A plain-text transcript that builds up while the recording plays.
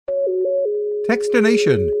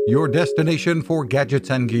Techstination, your destination for gadgets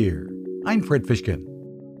and gear. I'm Fred Fishkin.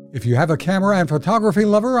 If you have a camera and photography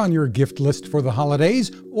lover on your gift list for the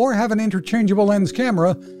holidays, or have an interchangeable lens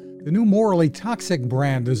camera, the new Morally Toxic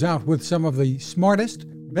brand is out with some of the smartest,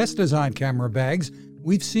 best designed camera bags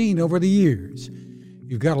we've seen over the years.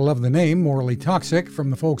 You've got to love the name Morally Toxic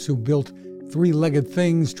from the folks who built Three-Legged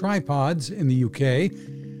Things tripods in the UK.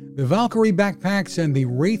 The Valkyrie backpacks and the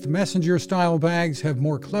Wraith Messenger style bags have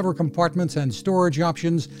more clever compartments and storage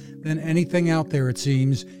options than anything out there, it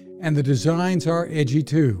seems, and the designs are edgy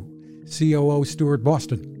too. COO Stuart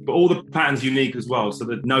Boston. But all the patterns unique as well, so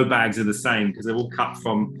that no bags are the same because they're all cut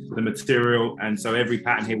from the material, and so every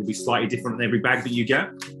pattern here will be slightly different than every bag that you get.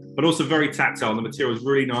 But also very tactile. The material is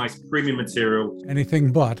really nice, premium material.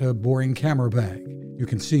 Anything but a boring camera bag. You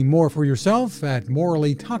can see more for yourself at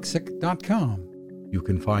morallytoxic.com. You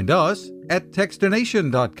can find us at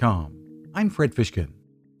techstination.com. I'm Fred Fishkin.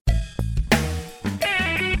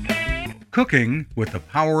 Cooking with the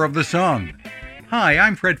power of the sun. Hi,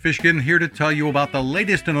 I'm Fred Fishkin, here to tell you about the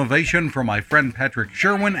latest innovation from my friend Patrick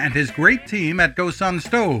Sherwin and his great team at GoSun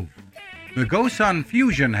Stove. The GoSun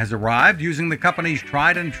Fusion has arrived using the company's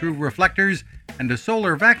tried and true reflectors and a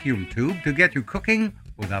solar vacuum tube to get you cooking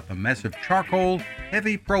without the mess of charcoal,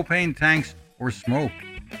 heavy propane tanks, or smoke.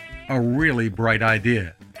 A really bright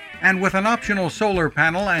idea. And with an optional solar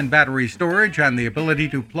panel and battery storage and the ability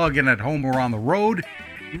to plug in at home or on the road,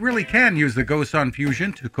 you really can use the GoSun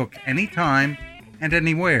Fusion to cook anytime and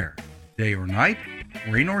anywhere, day or night,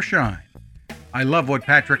 rain or shine. I love what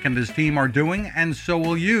Patrick and his team are doing, and so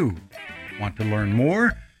will you. Want to learn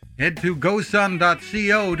more? Head to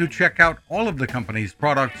gosun.co to check out all of the company's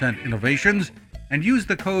products and innovations and use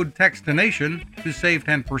the code TEXTINATION to save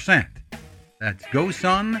 10%. That's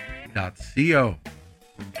gosun.co.